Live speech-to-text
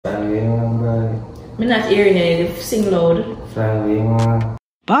I'm not hearing it. Sing loud.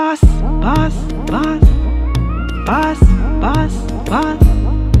 Boss, boss, boss, boss, boss, boss,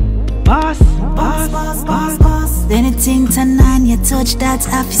 boss, boss, boss, boss, boss. Anything Tanaania touch that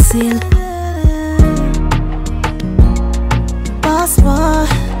happy seal. Boss boy,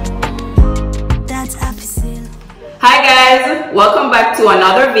 that's happy seal. Hi guys, welcome back to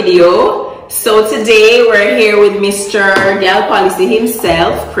another video. So today we're here with Mr. Gal Policy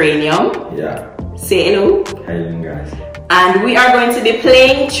himself, Kranium. Yeah. Say hello. How you doing, guys? And we are going to be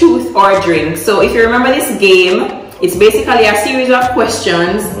playing Truth or Drink. So if you remember this game, it's basically a series of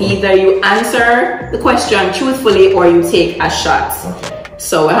questions. Either you answer the question truthfully or you take a shot. Okay.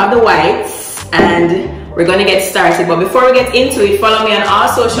 So we have the whites and we're going to get started. But before we get into it, follow me on all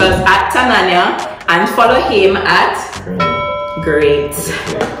socials at Tanaania and follow him at Kranium. Great.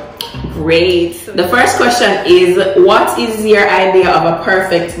 Great. The first question is, what is your idea of a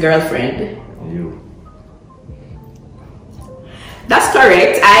perfect girlfriend? You. That's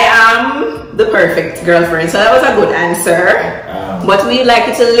correct. I am the perfect girlfriend. So that was a good answer. But we'd like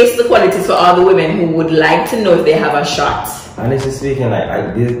you to list the qualities for all the women who would like to know if they have a shot. Honestly speaking, like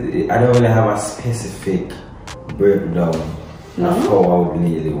I don't really have a specific breakdown of how I would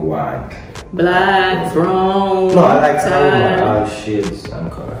really want. Black, brown, no, I like tan, all shades and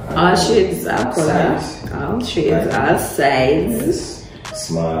color. All shades and color. Size. All shades, like, all sizes.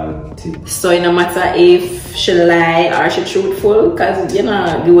 Small, thick. So it no matter if she lie or she truthful, because you're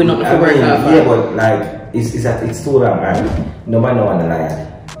not doing nothing for work. Yeah, but like it's too damn hard. No man no want to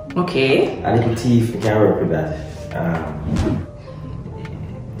lie. Okay. A little teeth, you can work with that.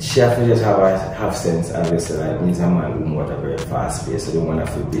 She have to just have sense, obviously, like means a man who want a very fast pace, so the one that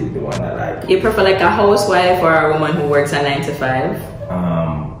feel big, the one that like. You prefer like a housewife or a woman who works a 9 to 5?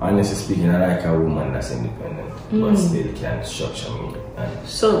 Honestly speaking, I like a woman that's independent, but still can structure me.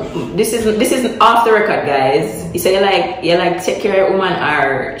 So this is off the record, guys. You say you like take care of a woman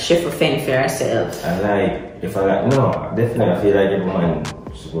or she for fend for herself? Definitely I feel like a woman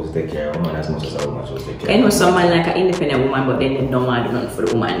supposed to take care of a woman as much as a woman supposed to take care of. I know someone like an independent woman, but then they don't want to do nothing for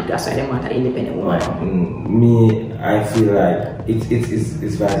the woman. That's why they want an independent woman. Me, I feel like it's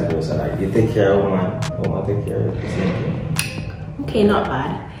vice versa. Like you take care of a woman take care of you. Okay, not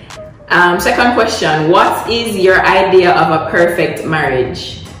bad. Second question, what is your idea of a perfect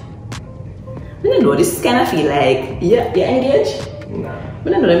marriage? I don't know, this kind of feel like, you're engaged? Nah. I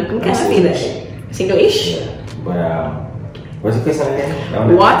don't know, I kind of feel like single-ish? Yeah. But, what's the question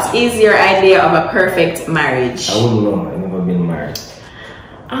again? What is your idea of a perfect marriage? I wouldn't know, I've never been married.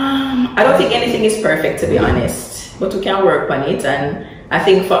 I don't think anything is perfect, to be honest, but we can work on it. And I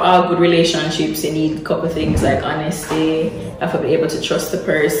think for all good relationships, you need a couple things like honesty, you have to be able to trust the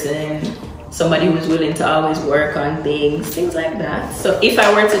person, somebody who's willing to always work on things like that. So if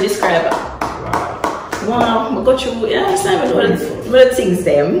I were to describe, wow, we go through, it's not even what the things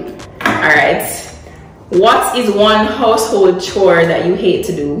them. All right, what is one household chore that you hate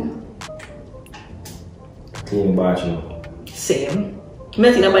to do? Clean the bathroom. Same. I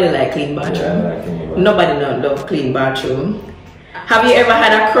don't think nobody like clean bathroom. Yeah, I like clean bathroom. Nobody love clean bathroom. Have you ever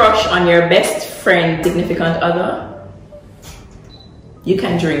had a crush on your best friend, significant other? You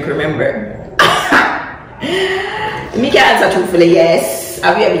can drink, remember. Me can answer truthfully, yes.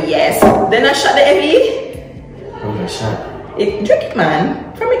 Have you ever? Yes. Then I shot the heavy. Okay, shot. Drink it,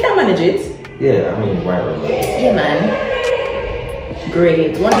 man. From me can manage it. Yeah, I mean, why not? Yeah, man.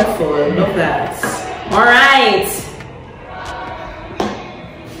 Great, wonderful, love that. All right.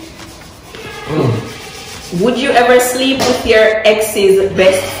 Would you ever sleep with your ex's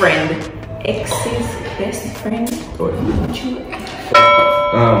best friend? Ex's best friend? What?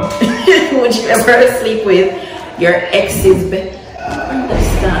 Would you ever sleep with your ex's best?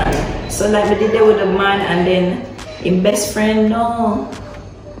 Understand? So like we did that with a man and then in best friend, no.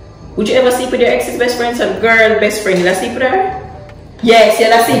 Would you ever sleep with your ex's best friend? So girl best friend, you sleep with her? Yes,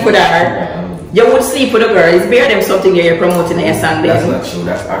 you'll sleep with her. You would sleep with a girl. It's better than something you're promoting in your song. That's not true.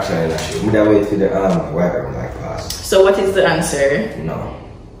 That's actually not true. We don't wait for the whatever like pass. So what is the answer? No.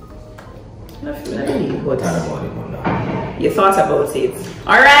 Not really, but Not about it, no. you thought about it.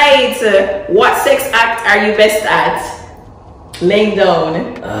 Alright. What sex act are you best at? Laying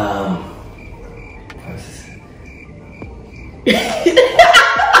down. You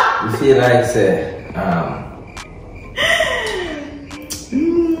feel like say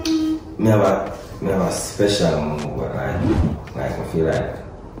me have a special move, but like I feel like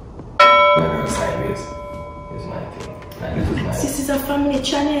going sideways is my thing. Like This is a family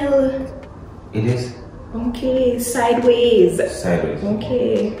channel. It is? Okay, sideways. Sideways.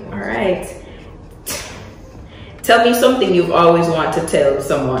 Okay, alright. Tell me something you've always wanted to tell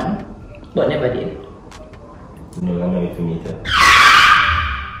someone, but never did. No, I'm not for me too.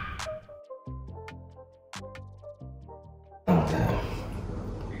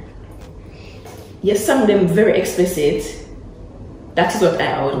 Yes, some of them very explicit. That is what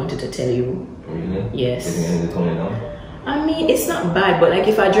I always wanted to tell you. Really? Yes. I mean, it's not bad, but like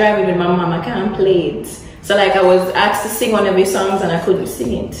if I drive it with my mom, I can't play it. So like I was asked to sing one of his songs and I couldn't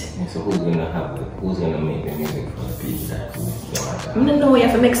sing it. So who's gonna make the music for the people that No, you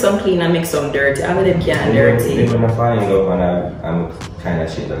have to make some clean and make some dirty. All of them can't dirty. When I find love and I'm kind of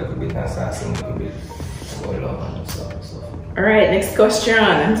shit a little bit and start singing a little bit about love and stuff. Alright, next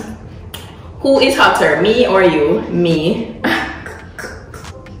question. Who is hotter, me or you? Me.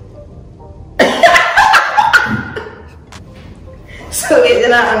 So it did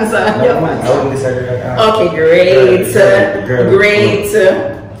not answer. I wouldn't disagree with that. Okay, great. Great.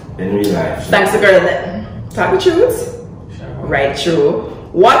 In real life. Thanks to girl then. Talk the truth. Right, true.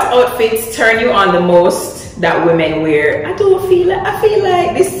 What outfits turn you on the most that women wear? I feel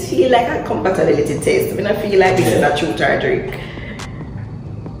like this feel like a compatibility test. I mean, I feel like this is a truth or drink.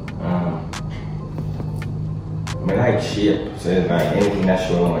 I like shape, so it's like anything that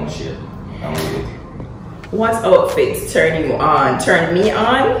shows one shape, I'm with it. What outfits turn you on? Turn me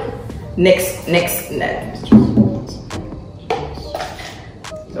on? Next.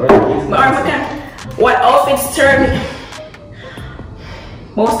 What outfits turn me?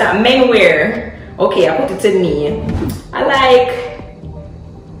 Most that men wear. Okay, I put it to me. I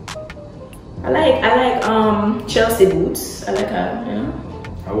like Chelsea boots. I like a, you know.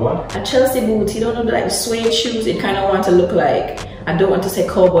 A what? A Chelsea boots. You don't know, like suede shoes. It kind of want to look like, I don't want to say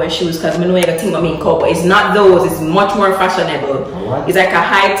cowboy shoes because I know you think I mean cowboy. It's not those. It's much more fashionable. What? It's like a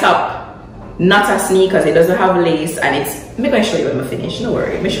high top, not a sneakers. It doesn't have lace and it's. I'm going to show you when I finish. No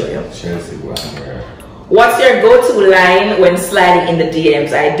worry. Let me show you. Chelsea boots. What's your go-to line when sliding in the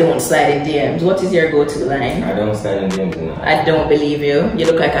DMs? I don't slide in DMs. What is your go-to line? I don't slide in DMs. No. I don't believe you. You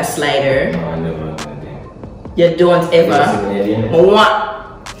look like a slider. No, I never done DM. You don't ever.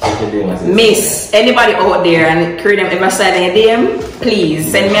 Miss, anybody out there and Kranium ever slide in a DM? Please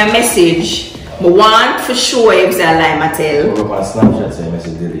send me a message. One for sure if it's a lie, I tell. Go up on Snapchat, say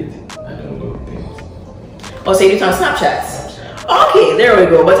message delete. I don't do things. Oh, so you do it on Snapchat? Okay, there we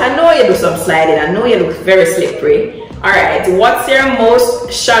go. But I know you do some sliding. I know you look very slippery. Alright, what's your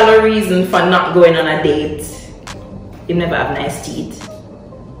most shallow reason for not going on a date? You never have nice teeth.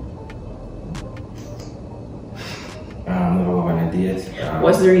 Never go on a date.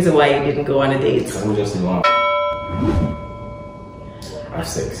 What's the reason why you didn't go on a date? Because we just want have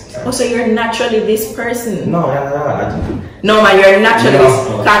sex. Oh, so you're naturally this person? No, no, man, you're naturally this.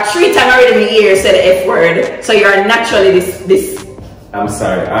 Cause 3 times already in the ear said the F word. So you're naturally this. I'm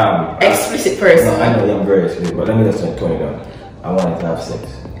sorry. Explicit person. No, I know I'm very explicit, but let me just tone it down. I wanted to have sex.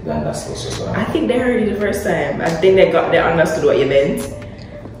 Then that's so. I think they heard it the first time. I think they understood what you meant.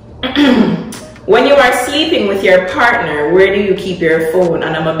 When you are sleeping with your partner, where do you keep your phone?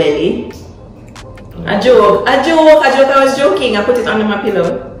 Under my belly? A joke. I was joking. I put it under my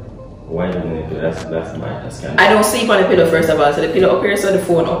pillow. Why are you doing it? That's kind of... I don't sleep on the pillow first of all. So the pillow up here, so the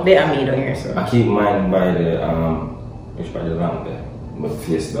phone up there, and me down here. So I keep mine by the which by the lamp there, but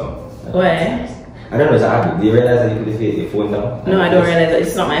face down. Why? I don't know. It's a habit. Do you realize that you put your phone down? No, I don't realize that.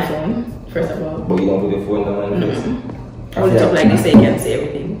 It's not my phone. First of all. But you don't put your phone down on the face. Hold it up like this so you can see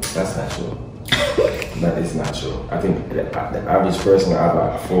everything. That's not true. That is not true. I think the average person will have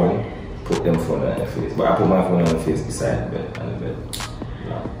a phone, put them phone on their face. But I put my phone on the face beside the bed, on the bed.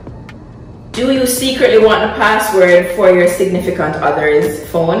 No. Do you secretly want the password for your significant other's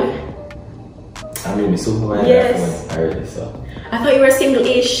phone? I mean, supervisor yes. Phone already, so. I thought you were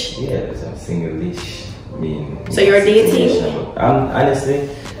single-ish. Yes, I'm single-ish. So you're dating? Honestly,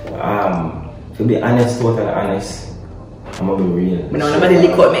 to be honest, totally honest, I'm gonna be real. But no, nobody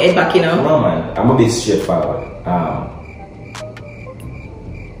lick out my head back, you know? No, man. I'm gonna be straightforward.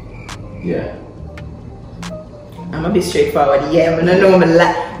 Yeah. I'm gonna be straightforward. Yeah, but I know I'm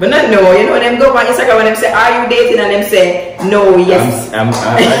like, but not know. You know when them go on Instagram and them say, "Are you dating?" and them say, "No, yes." I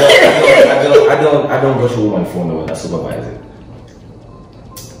don't go through one phone number. I supervise it.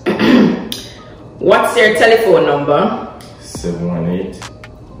 What's your telephone number? 718.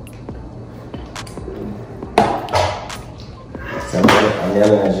 I'm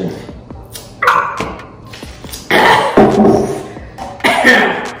yelling at you.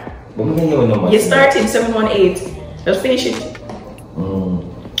 You're starting 718. Just finish it.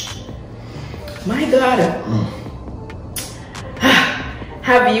 My God.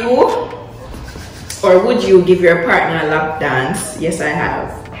 Have you or would you give your partner a lap dance? Yes, I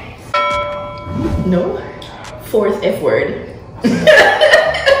have. No? 4th F word.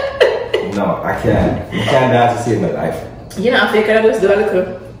 No, I can't. You can't dance to save my life. You know, if you could just do a little.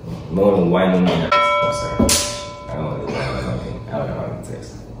 No, why no? I'm sorry. I don't know anything. I don't know how to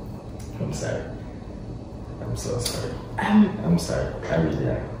text. I'm sorry. I'm so sorry. I'm sorry. I really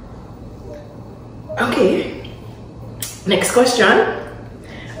am. Okay. Next question.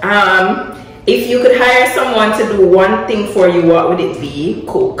 If you could hire someone to do one thing for you, what would it be?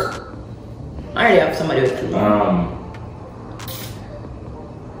 Cook. I already have somebody with food.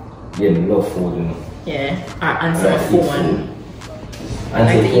 Yeah, I love food, you know. Yeah. Answer phone. I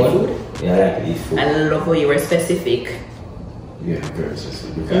like to eat food? Yeah, I like to eat food. I love how you were specific. Yeah, very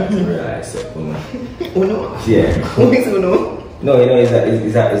specific. Because I realize that, you know. Uno? Yeah. Who is Uno? No, you know, is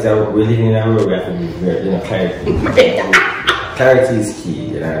that we're living in a world where we have to be very, you know, clarity. Clarity is key,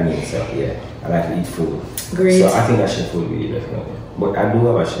 you know what I mean? So, yeah, I like to eat food. Great. So, I think a chef would be definitely. But I do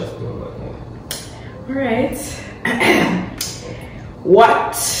have a chef, though. But, Alright.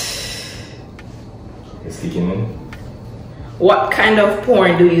 What? It's kicking in. What kind of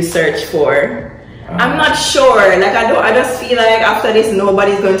porn do you search for? I'm not sure. Like I just feel like after this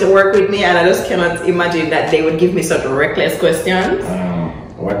nobody's going to work with me, and I just cannot imagine that they would give me such reckless questions.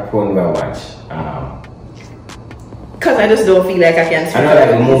 What porn do I watch? Cause I just don't feel like I can. I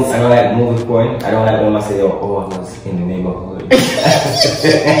don't like movie porn. I don't like when I say, oh, I was in the neighborhood.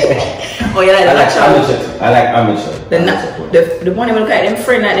 Oh, yeah, I like amateur. I like amateur. The one they look at them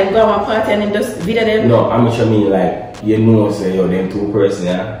friend, like them go on a party and then just video them. No, amateur mean like you know, say yo, them two person,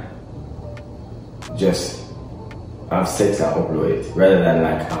 yeah, just have sex and upload it rather than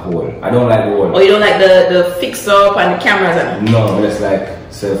like a whole. I don't like the whole. Oh, you don't like the fix up and the cameras and. No, just like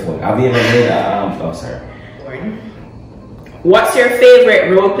cell phone. Have you ever made that? Oh, sorry. What's your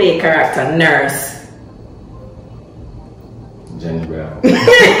favorite roleplay character? Nurse. Jenny Brown.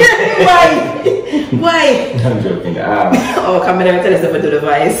 Why? Why? I'm joking. Oh, come here and tell us about the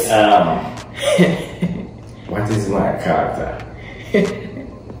device. What is my character?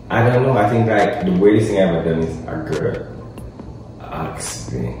 I don't know. I think like the weirdest thing I've ever done is a girl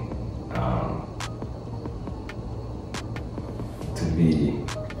asked me to be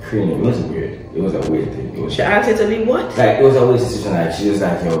Kranium. It was weird. It was a weird thing. She asked you to be what? Like it was a weird situation. Like she was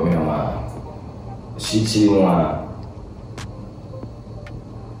like, yo, you know, she didn't want.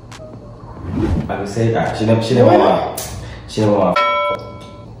 I would say that she never want Kemar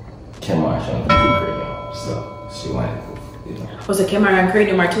and Kranium. So she wanted, you know. Oh, so Kemar and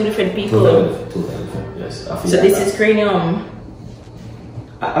Kranium are two different people. Two different, yes. So this is Kranium.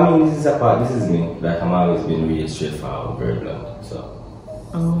 I mean, this is me. Like I'm always been really straightforward, very blunt. So.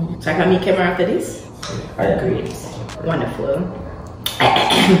 Oh, so I can meet Kemar after this? I agree. Wonderful.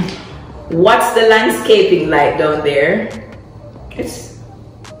 What's the landscaping like down there? It's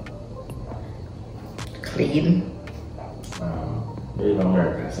clean. We're in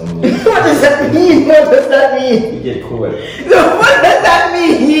America. So what does that mean? What does that mean? You get cool. No, what does that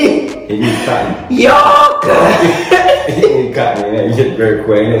mean? It needs cotton. Yuck! It needs cotton. You get very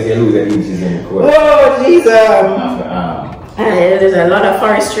cool. You know, you lose the inches in the cool. Oh, Jesus. There's a lot of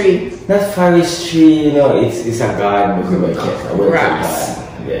forestry. Not forestry, you know, it's a garden. Grass.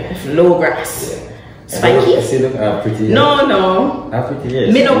 Yeah. Low grass. Yeah. Spiky? I see, look, pretty. No. Pretty,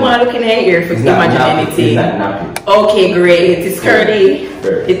 yes. Me don't want to look in her ear for imagine anything. It's not nappy. Okay, great. It's curly.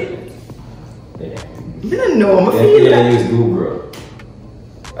 Yeah. I don't know. I'm feeling like use Google.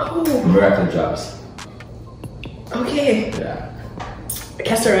 Oh. Miracle Drops. Okay. Yeah.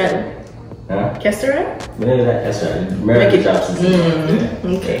 Castorette. Huh? Castorette? Maybe that Castorette. Miracle Drops is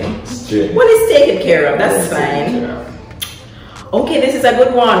okay. Straight. Well, it's taken care of. That's fine. Okay, this is a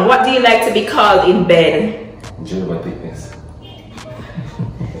good one. What do you like to be called in bed? Jehovah thickness.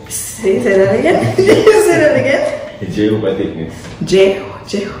 Say that again. Say that again. Jehovah thickness. Jehovah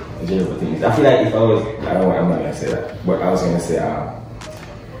thickness. I feel like if I was, I'm not gonna say that, but I was gonna say, I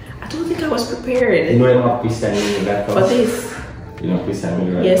don't think I was prepared. You know about Christian Mingle that comes? What is? You know Christian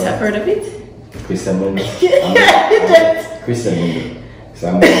Mingle? Yes, I've heard of it. Christian Mingle. Christian Mingle. So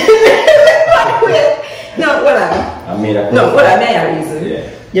I'm. No, what I made a no, what I made a reason. Yeah.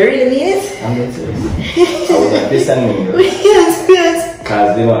 You really mean it? I'm dead serious. I was a Christian Mingle. Yes.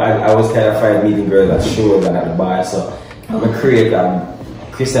 Because you know I was terrified meeting girls at shows and at the bar, so I created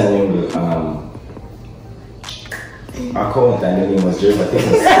Christian Mingle account and the name was Jehovah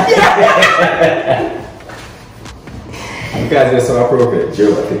Thickness. Because it's so appropriate,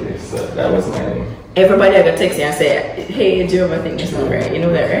 Jehovah Thickness. So that was my name. Everybody I got text you and say, hey Jehovah Thickness, not right? You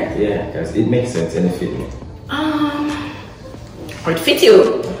know that, right? Yeah, because it makes sense and it fit me. Or it fit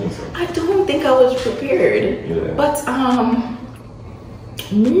you? I think so. I don't think I was prepared. Yeah. But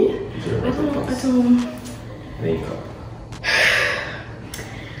me? I don't. Link up.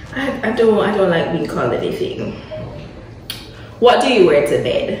 I don't like being called anything. What do you wear to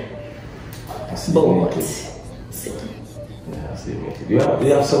bed? Both. You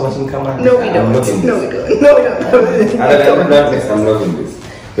have so much in common. No, we don't. No, we don't. No, we don't. I'm loving this.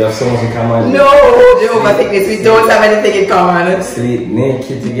 We have so much in common. No, I think this. We don't have anything in common. Sleep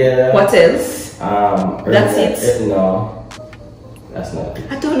naked together. What else? That's it. No, that's not it.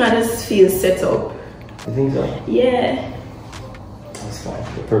 I don't know. I just feel set up. You think so? Yeah. That's fine.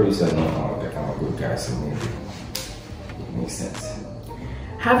 The producer knows I'm a good guy, so maybe it makes sense.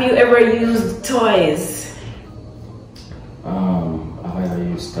 Have you ever used toys? Have I ever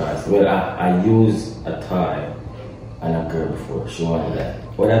used toys? Well, I used a toy on a girl before. She wanted that.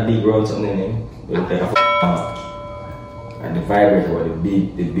 What that big round something in it? With like a and the vibrator, the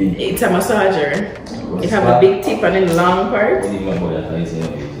big. It's a massager. It have a big tip and then the long part. What do you know about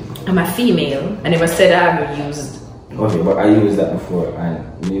that? I'm a female. I never said I haven't used. Okay, but I used that before, and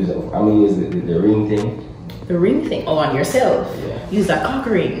I'm gonna use the ring thing. The ring thing? Oh, on yourself? Yeah. Use that cock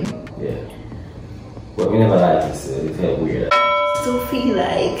ring. Yeah. But we never liked it, so it felt weird. Still feel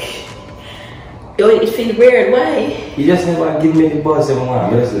like... Oh, it feels weird. Why? You just never give me the buzz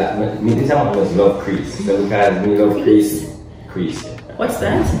everyone. This one was love crease. So because me love crease. What's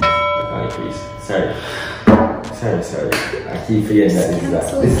that? I call it crease. Sorry. I keep forgetting that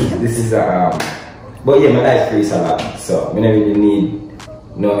this is a but yeah, my life crease a lot. So I never really need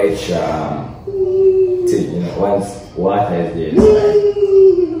no extra once water is there, it's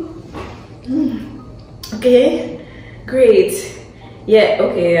fine. Okay, great. Yeah,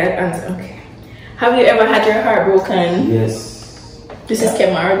 okay, okay. Have you ever had your heart broken? Yes. This is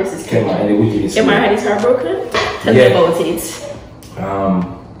Kemar, this is Kemar. Kemar had his heart broken? Tell me about it.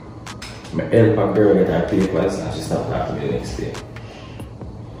 My elder girl got her papers and she stopped talking to me the next day.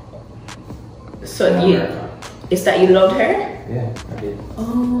 So is that you loved her? Yeah, I did.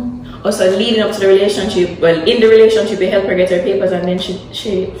 Oh, so leading up to the relationship, well, in the relationship, you helped her get her papers and then she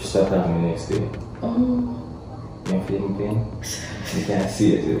stopped talking to me the next day. Oh. You don't feel pain? You can't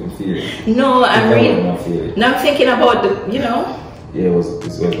see it, you don't feel it. No, I'm really. Now I'm thinking about the, Yeah, it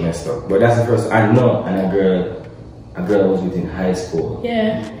was messed up. But that's the first, I know, and a girl I was with in high school.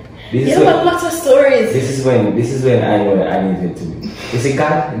 Yeah. You have lots of stories. This is when I know that I needed to be. You see,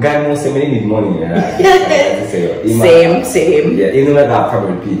 God knows so many need money. Same. Yeah, even though I got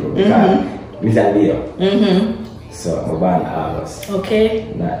problem with people. Because me and Leo. So I'm born in August.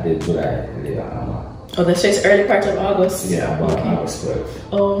 Okay. Not the July, Leo. Oh, that's just early part of August. Yeah, I'm born August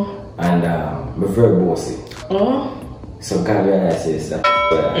 12. Oh. And I'm very bossy. Oh. So God realizes that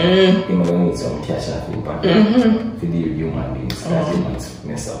I'm going to need some cash and impact to deal with human beings. Because humans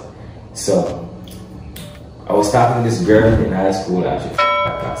mess up. So I was talking to this girl in high school and she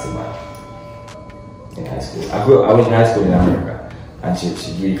passed me in high school. I went to high school in America and she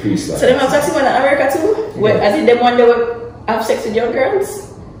decreased. So they have taxi man in America too? Yeah. Wait, as in them one they would have sex with young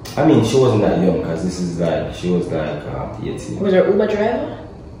girls? I mean, she wasn't that young because she was like 18. Was her Uber driver?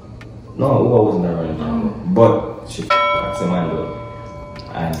 No, Uber wasn't around. But she taxi man though.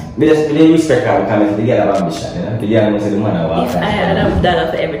 And we respect her because they get a ambition, you know? If I had a dollar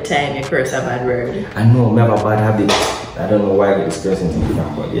for every time you curse a bad word. I know, I have a bad habit. I don't know why I get this person to be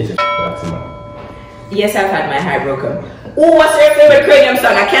from, but yes, yes, I've had my heart broken. Oh, what's your favorite Kranium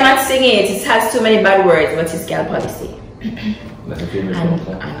song? I cannot sing it. It has too many bad words, but it's girl policy. That's a favorite song.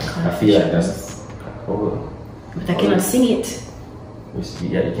 I feel like that's but I cannot sing it.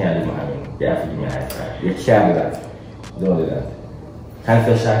 Yeah, you can't do my hand. You have to give me a high five. You can't do that. Don't do that.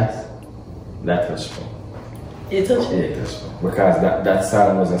 Confessions, that touched me. It touched me? Yeah, it touched me. Because that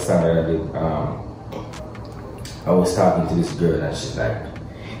song was a song that I did. I was talking to this girl and she's like,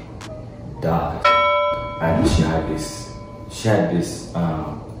 dark. And she had this,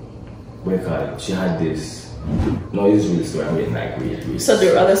 what do you call it? She had this, no, it's real story, I'm getting like real. So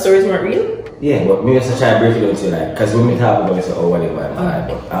the other stories weren't real? Yeah, but maybe I should try to break it down to you, like, because when we talk about it, so, whatever.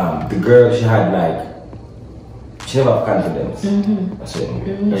 The girl, she had like, she never had confidence. That's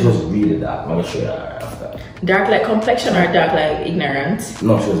what she was really dark. I'm going to show you that after. Dark like complexion or dark like ignorant?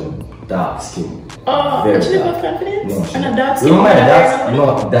 No, she was dark skin. Oh, very and she never dark. had confidence? No, and a dark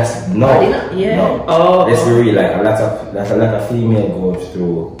skin? No. Yeah. No. Oh. Let's be real, like a lot of female goes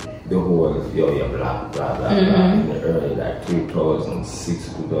through the whole, you're blah, blah, blah, blah, in the early, like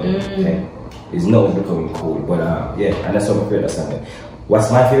 2006, 2010. It's now it's becoming cool, but yeah, and that's what my favorite song is. What's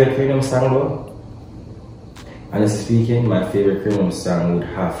my favorite Kranium song though? Honestly speaking, my favorite Kranium song would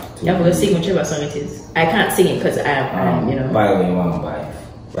have to Yeah, we'll sing whichever song it is. I can't sing it because I'm, you know. By the way, one by.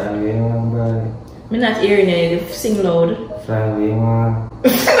 I'm not hearing it, sing loud. Fly away, one.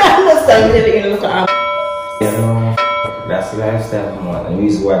 I'm not singing it, look at that's the lifestyle I want. And the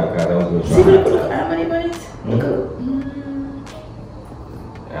reason why, because I was going to See, look at money on it. Look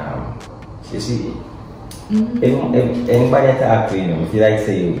you see, anybody that talk to you, if you like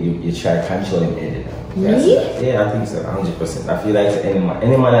say you try to control him, me? Yeah, I think so, 100%. I feel like any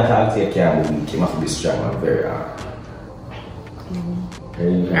man that talk to you can't be weak, he must be strong and very hard.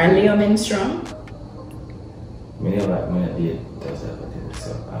 Are Leo men strong? Me never did does that,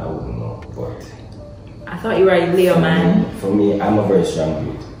 so I wouldn't know, but I thought you were a Leo man. For me, I'm a very strong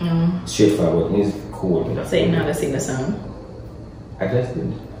dude. Straightforward, music cool. So you know how to sing the song? I just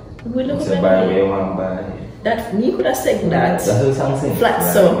did. We look So by way one by that you could have sang that. That's what the song sings. Flat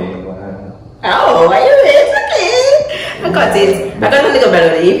so. Oh, are you it? Okay. I got it. I got a little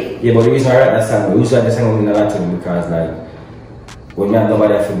melody. Yeah, but the reason I write that song, the reason I write that song mean a lot to me because like when me have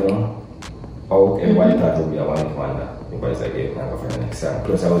nobody to know, everybody thought it would be a one wonder. Everybody's like, yeah, I'm going for the next song.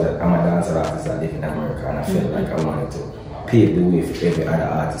 Plus I'm a dancer artist that live in America and I felt like I wanted to pave the way for every other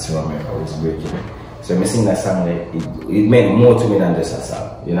artist from America who was breaking. So when I sing that song, like, it meant more to me than just a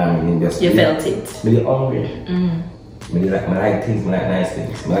song. You know what I mean? Just, you felt it. Really hungry. I like things, I like nice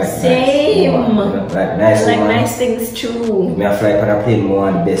things. I like same. Nice, like nice, I like nice things too. If I fly on a plane, more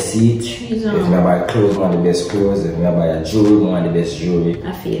on the best seat. If I buy clothes, more on the best clothes. If I buy a jewelry, more on the best jewelry.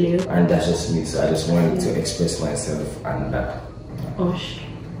 I feel you. And that's just me. So I just wanted to express myself and that.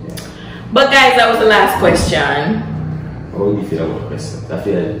 Yeah. But guys, that was the last question. How do you feel about the question?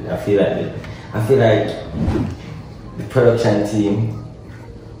 I feel like the production team.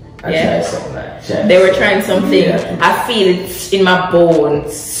 They were trying something. Yeah. I feel it in my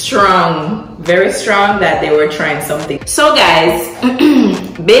bones, strong, very strong, that they were trying something. So guys,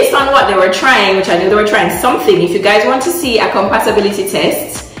 based on what they were trying, which I knew they were trying something, if you guys want to see a compatibility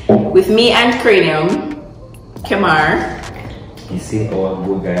test with me and Kranium, Kemar, you see our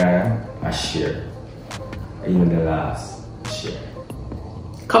good guy a share, even the last share.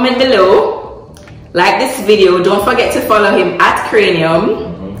 Comment below, like this video, don't forget to follow him at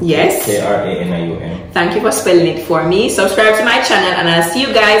Kranium. Yes. Kranium. Thank you for spelling it for me. Subscribe to my channel and I'll see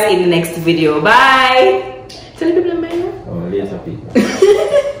you guys in the next video. Bye. Tell the people. Oh, later people.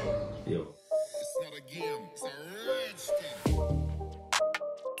 Yo.